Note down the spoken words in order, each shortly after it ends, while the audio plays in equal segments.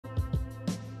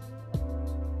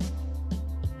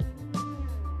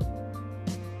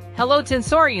Hello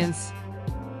Tensorians!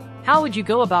 How would you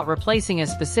go about replacing a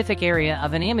specific area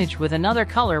of an image with another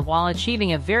color while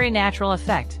achieving a very natural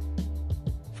effect?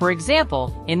 For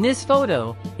example, in this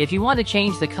photo, if you want to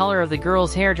change the color of the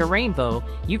girl's hair to rainbow,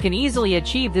 you can easily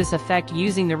achieve this effect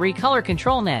using the Recolor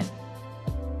ControlNet.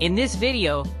 In this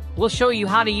video, we'll show you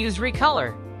how to use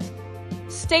Recolor.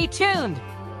 Stay tuned!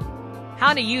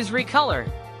 How to use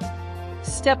Recolor.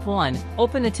 Step 1.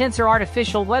 Open the TensorArt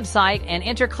official website and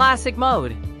enter Classic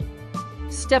mode.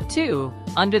 Step 2.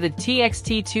 Under the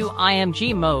TXT2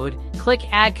 IMG mode, click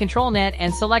Add ControlNet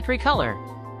and select Recolor.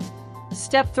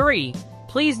 Step 3.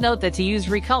 Please note that to use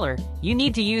Recolor, you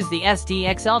need to use the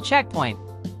SDXL checkpoint.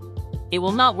 It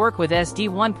will not work with SD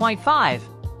 1.5.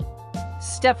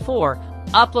 Step 4.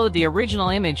 Upload the original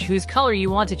image whose color you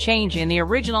want to change in the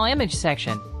original image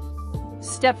section.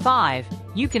 Step 5.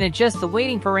 You can adjust the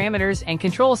weighting parameters and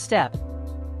control step.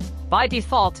 By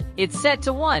default, it's set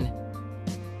to 1.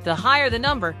 The higher the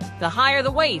number, the higher the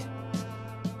weight.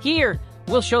 Here,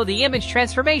 we'll show the image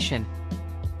transformation.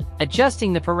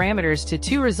 Adjusting the parameters to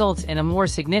 2 results in a more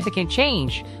significant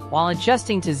change, while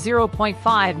adjusting to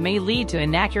 0.5 may lead to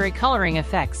inaccurate coloring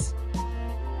effects.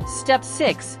 Step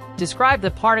 6. Describe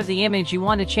the part of the image you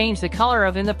want to change the color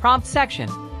of in the prompt section.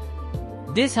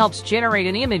 This helps generate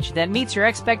an image that meets your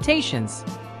expectations.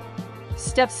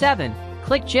 Step 7.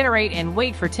 Click Generate and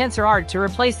wait for TensorArt to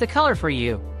replace the color for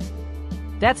you.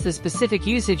 That's the specific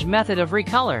usage method of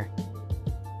Recolor.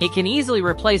 It can easily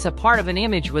replace a part of an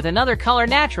image with another color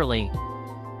naturally.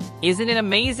 Isn't it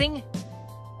amazing?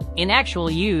 In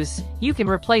actual use, you can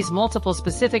replace multiple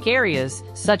specific areas,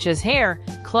 such as hair,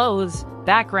 clothes,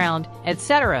 background,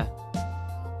 etc.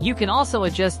 You can also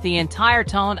adjust the entire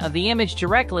tone of the image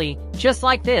directly, just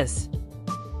like this.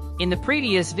 In the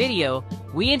previous video,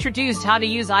 we introduced how to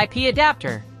use IP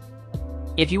adapter.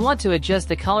 If you want to adjust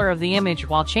the color of the image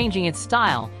while changing its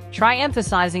style, try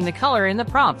emphasizing the color in the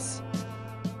prompts.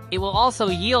 It will also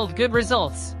yield good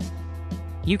results.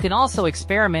 You can also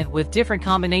experiment with different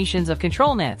combinations of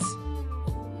control nets.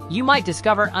 You might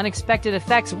discover unexpected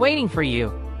effects waiting for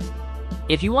you.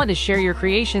 If you want to share your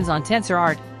creations on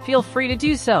TensorArt, feel free to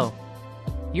do so.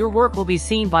 Your work will be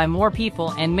seen by more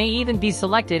people and may even be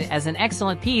selected as an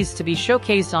excellent piece to be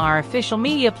showcased on our official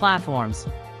media platforms.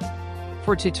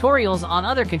 For tutorials on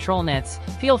other control nets,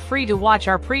 feel free to watch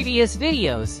our previous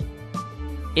videos.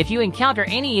 If you encounter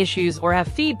any issues or have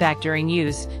feedback during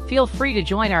use, feel free to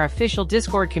join our official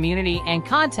Discord community and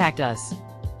contact us.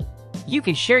 You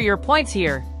can share your points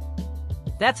here.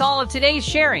 That's all of today's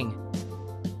sharing.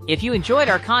 If you enjoyed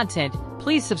our content,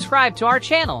 please subscribe to our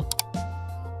channel.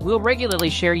 We'll regularly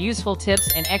share useful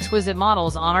tips and exquisite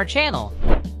models on our channel.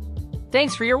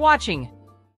 Thanks for your watching.